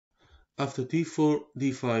After d4,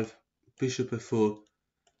 d5, bishop f4,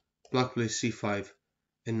 black plays c5,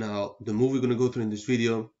 and now the move we're going to go through in this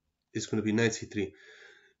video is going to be knight c3.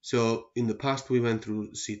 So in the past we went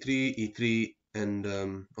through c3, e3, and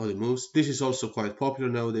other moves. This is also quite popular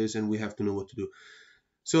nowadays, and we have to know what to do.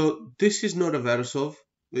 So this is not a Veresov,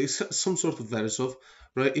 it's some sort of Veresov,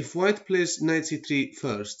 right? If white plays knight c3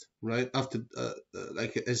 first, right, after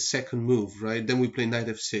like a second move, right, then we play knight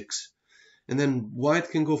f6, and then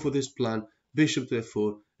white can go for this plan, bishop to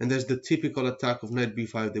f4, and there's the typical attack of knight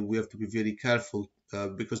b5 that we have to be very careful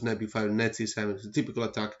because knight b5 and knight c7 is a typical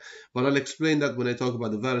attack, but I'll explain that when I talk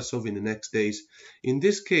about the Veresov in the next days. In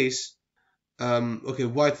this case, okay,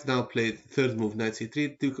 white now played third move knight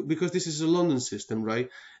c3 because this is a London system, right?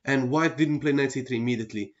 And white didn't play knight c3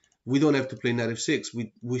 immediately. We don't have to play knight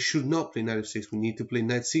f6. We should not play knight f6. We need to play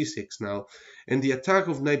knight c6 now. And the attack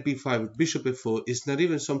of knight b5 with bishop f4 is not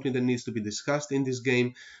even something that needs to be discussed in this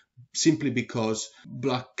game, simply because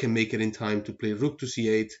black can make it in time to play rook to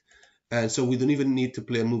c8. And so we don't even need to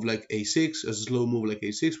play a move like a6, a slow move like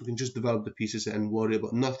a6. We can just develop the pieces and worry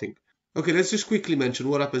about nothing. Okay, let's just quickly mention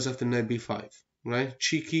what happens after knight b5, right?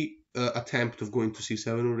 Cheeky attempt of going to c7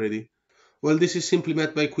 already. Well, this is simply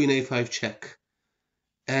met by queen a5 check.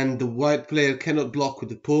 And the white player cannot block with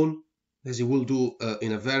the pawn, as he will do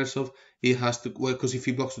in a Veresov. He has to, well, because if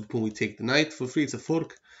he blocks with the pawn, we take the knight for free. It's a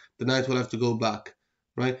fork. The knight will have to go back,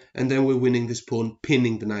 right? And then we're winning this pawn,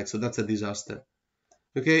 pinning the knight. So that's a disaster.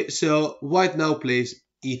 Okay, so white now plays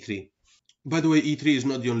e3. By the way, e3 is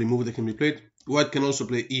not the only move that can be played. White can also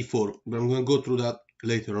play e4, but I'm going to go through that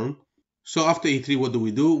later on. So after e3, what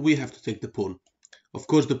do? We have to take the pawn. Of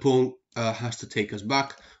course, the pawn has to take us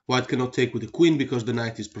back. White cannot take with the queen because the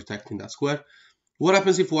knight is protecting that square. What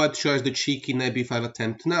happens if white tries the cheeky knight b5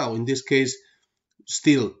 attempt now? In this case,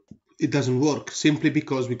 still, it doesn't work, simply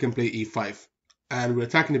because we can play e5. And we're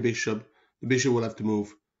attacking the bishop will have to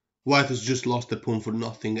move. White has just lost the pawn for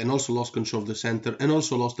nothing, and also lost control of the center, and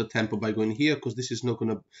also lost the tempo by going here, because this is not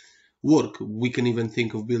going to work. We can even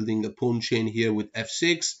think of building a pawn chain here with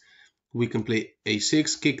f6. We can play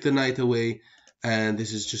a6, kick the knight away, and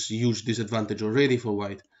this is just a huge disadvantage already for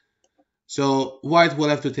white. So white will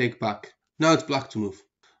have to take back. Now it's black to move.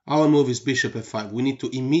 Our move is bishop f5. We need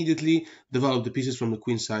to immediately develop the pieces from the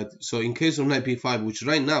queen side. So in case of knight b5, which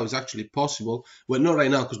right now is actually possible, well, not right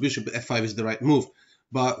now because bishop f5 is the right move,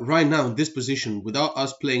 but right now in this position, without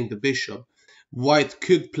us playing the bishop, white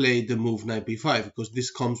could play the move knight b5 because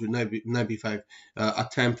this comes with knight b5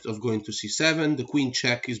 attempt of going to c7. The queen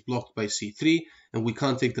check is blocked by c3, and we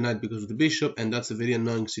can't take the knight because of the bishop, and that's a very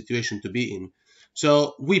annoying situation to be in.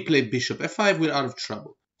 So we play bishop f5, we're out of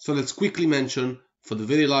trouble. So let's quickly mention, for the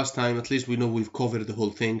very last time, at least we know we've covered the whole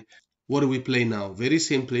thing. What do we play now? Very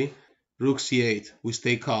simply, rook c8. We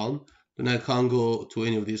stay calm. The knight can't go to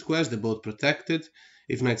any of these squares. They're both protected.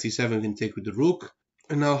 If knight c7, we can take with the rook.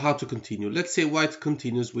 And now how to continue? Let's say white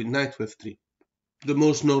continues with knight to f3. The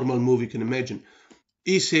most normal move you can imagine.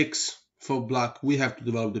 e6 for black. We have to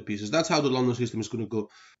develop the pieces. That's how the London system is going to go.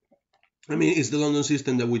 I mean, it's the London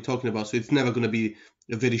system that we're talking about, so it's never going to be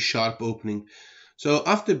a very sharp opening. So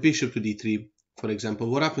after bishop to d3, for example,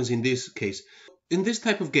 what happens in this case? In this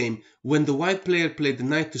type of game, when the white player played the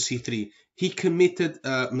knight to c3, he committed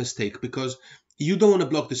a mistake because you don't want to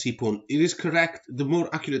block the c pawn. It is correct. The more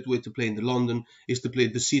accurate way to play in the London is to play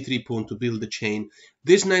the c3 pawn to build the chain.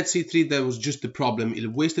 This knight c3, that was just the problem.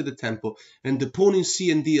 It wasted the tempo, and the pawn in c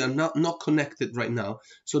and d are not connected right now.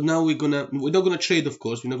 So now we're not gonna trade, of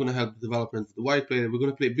course. We're not gonna help the development of the white player. We're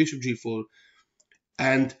gonna play bishop g4,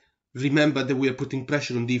 and remember that we are putting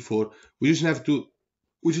pressure on d4. We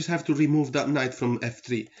just have to remove that knight from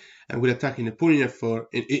f3, and we're attacking the pawn in f4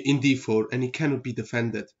 in d4, and it cannot be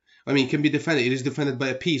defended. I mean, it can be defended. It is defended by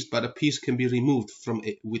a piece, but a piece can be removed from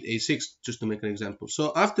with a6, just to make an example.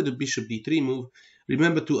 So after the bishop d3 move,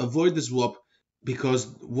 remember to avoid the swap, because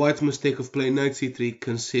white's mistake of playing knight c3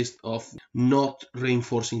 consists of not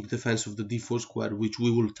reinforcing the defense of the d4 square, which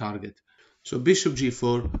we will target. So bishop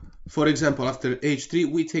g4, for example, after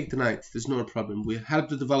h3, we take the knight. There's no problem. We help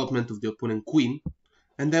the development of the opponent queen,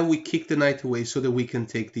 and then we kick the knight away so that we can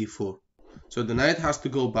take d4. So the knight has to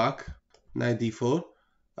go back, knight d4.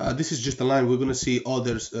 This is just a line. We're going to see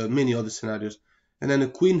others, many other scenarios. And then the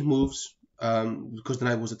queen moves, because the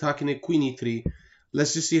knight was attacking it, queen e3.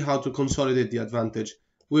 Let's just see how to consolidate the advantage.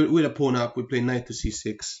 We're a pawn up, we play knight to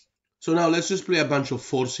c6. So now let's just play a bunch of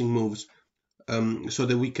forcing moves, so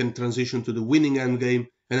that we can transition to the winning endgame,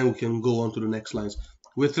 and then we can go on to the next lines.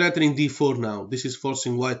 We're threatening d4 now. This is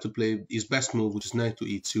forcing white to play his best move, which is knight to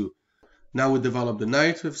e2. Now we develop the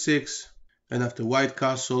knight to f6, and after white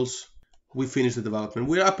castles, we finish the development.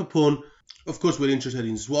 We're up a pawn. Of course, we're interested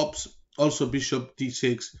in swaps. Also bishop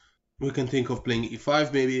d6, we can think of playing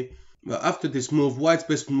e5 maybe. But after this move, white's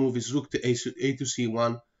best move is rook to a to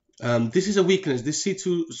c1. This is a weakness. This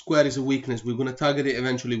c2 square is a weakness. We're going to target it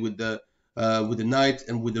eventually with the knight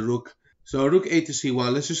and with the rook. So rook a to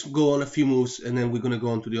c1. Let's just go on a few moves and then we're going to go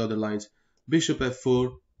on to the other lines. Bishop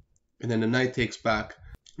f4, and then the knight takes back.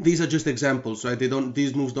 These are just examples, right?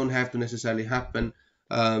 These moves don't have to necessarily happen.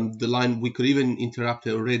 The line, we could even interrupt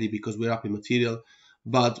it already because we're up in material,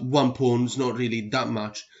 but one pawn is not really that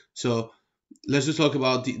much. So let's just talk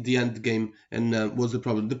about the end game and what's the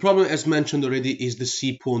problem. The problem, as mentioned already, is the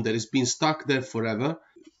c pawn that has been stuck there forever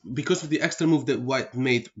because of the extra move that white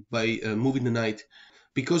made by moving the knight.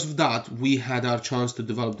 Because of that, we had our chance to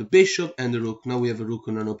develop the bishop and the rook. Now we have a rook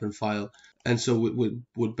on an open file, and so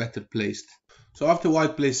we're better placed. So after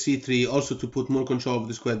white plays c3, also to put more control of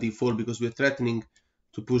the square d4 because we're threatening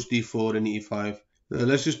to push d4 and e5.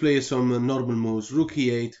 Let's just play some normal moves. Rook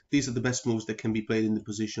e8. These are the best moves that can be played in the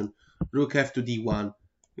position. Rook f to d1,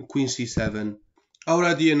 queen c7. Our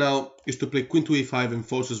idea now is to play queen to e5 and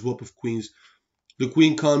force a swap of queens. The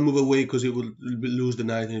queen can't move away because it will lose the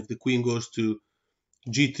knight, and if the queen goes to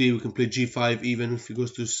g3, we can play g5 even. If it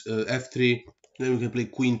goes to f3, then we can play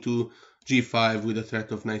queen to g5 with a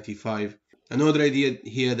threat of knight e5. Another idea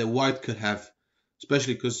here that white could have,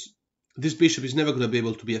 especially because this bishop is never going to be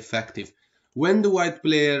able to be effective. When the white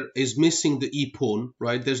player is missing the e pawn,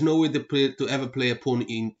 right, there's no way to ever play a pawn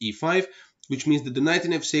in e5, which means that the knight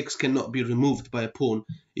in f6 cannot be removed by a pawn.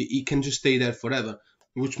 It can just stay there forever,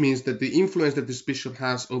 which means that the influence that this bishop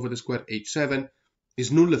has over the square h7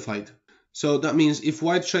 is nullified. So that means if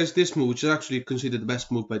white tries this move, which is actually considered the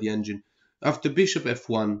best move by the engine, after bishop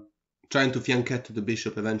f1, trying to fianchetto the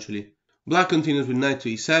bishop eventually, black continues with knight to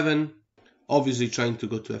e7, obviously trying to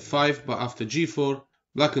go to f5, but after g4,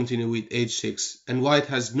 black continues with h6, and white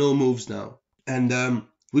has no moves now. And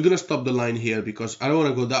we're going to stop the line here because I don't want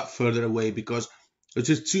to go that further away because there's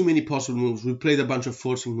just too many possible moves. We played a bunch of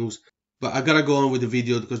forcing moves, but I gotta go on with the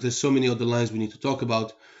video because there's so many other lines we need to talk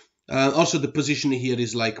about. Also, the position here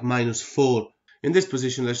is like -4. In this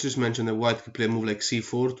position, let's just mention that white could play a move like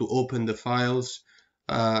c4 to open the files,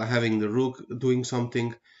 having the rook doing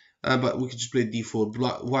something. But we could just play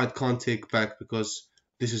d4. White can't take back because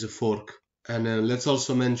this is a fork. And let's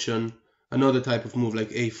also mention another type of move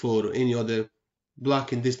like a4 or any other.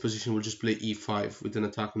 Black in this position will just play e5 with an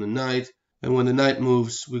attack on the knight. And when the knight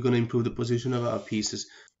moves, we're going to improve the position of our pieces.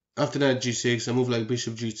 After knight g6, a move like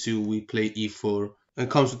bishop g2, we play e4. And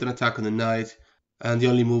comes with an attack on the knight. And the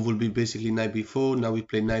only move will be basically knight b4. Now we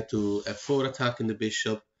play knight to f4, attacking the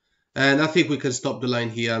bishop. And I think we can stop the line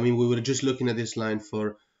here. I mean, we were just looking at this line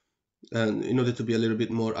for in order to be a little bit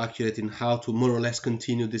more accurate in how to more or less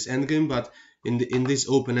continue this endgame. But in this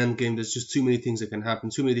open endgame, there's just too many things that can happen,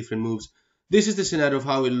 too many different moves. This is the scenario of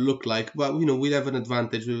how it looked like. But, you know, we have an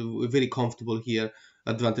advantage. We're very comfortable here.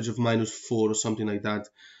 Advantage of -4 or something like that.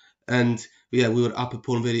 And yeah, we were up a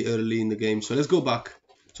pawn very early in the game. So let's go back.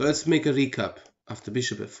 So let's make a recap. After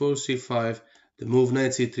bishop f4, c5, the move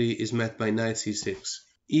knight c3 is met by knight c6.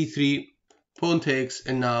 e3, pawn takes,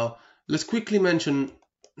 and now let's quickly mention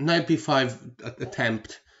knight b5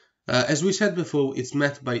 attempt. As we said before, it's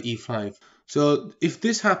met by e5. So if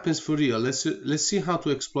this happens for real, let's see how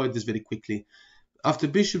to exploit this very quickly. After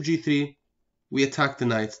bishop g3, we attack the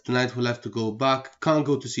knight. The knight will have to go back, can't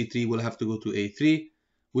go to c3, will have to go to a3.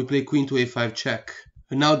 We play queen to a5 check.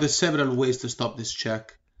 And now there's several ways to stop this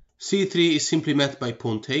check. c3 is simply met by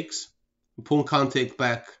pawn takes. The pawn can't take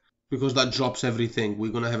back because that drops everything.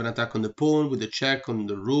 We're going to have an attack on the pawn with the check on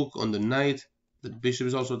the rook, on the knight. The bishop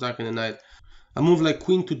is also attacking the knight. A move like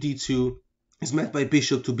queen to d2 is met by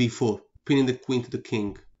bishop to b4, pinning the queen to the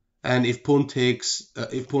king. And if pawn takes,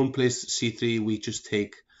 if pawn plays c3, we just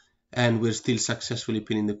take. And we're still successfully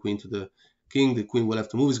pinning the queen to the king. The queen will have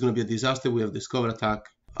to move. It's going to be a disaster. We have discover attack.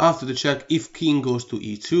 After the check, if king goes to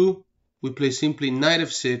e2, we play simply knight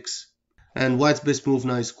f6. And white's best move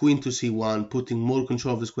now is queen to c1, putting more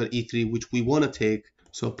control of the square e3, which we want to take.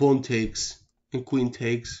 So pawn takes and queen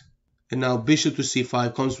takes. And now bishop to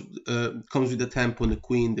c5 comes with a tempo on the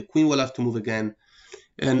queen. The queen will have to move again.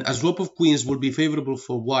 And a swap of queens will be favorable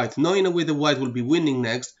for white. Not in a way that white will be winning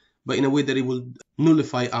next, but in a way that it will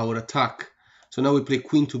nullify our attack. So now we play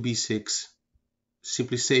queen to b6.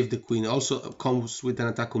 Simply save the queen. Also comes with an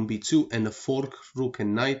attack on b2 and a fork, rook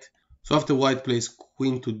and knight. So after white plays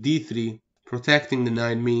queen to d3, protecting the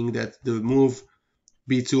knight, meaning that the move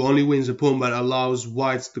b2 only wins a pawn but allows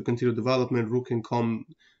whites to continue development. Rook can come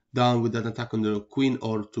down with an attack on the queen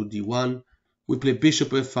or to d1. We play bishop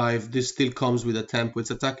f5. This still comes with a tempo.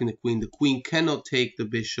 It's attacking the queen. The queen cannot take the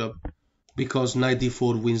bishop because knight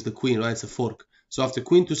d4 wins the queen, right? It's a fork. So after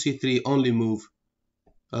queen to c3, only move.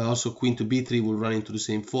 Also queen to b3 will run into the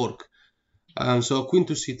same fork. So queen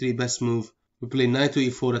to c3, best move. We play knight to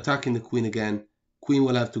e4, attacking the queen again. Queen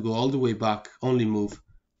will have to go all the way back, only move.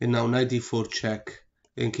 And now knight d4 check,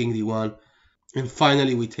 and king d1. And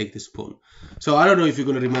finally we take this pawn. So I don't know if you're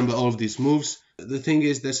going to remember all of these moves. The thing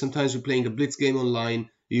is that sometimes you're playing a blitz game online,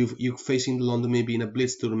 you're facing London maybe in a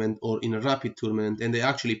blitz tournament or in a rapid tournament, and they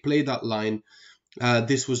actually play that line.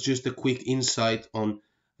 This was just a quick insight on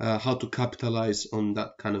how to capitalize on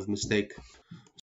that kind of mistake.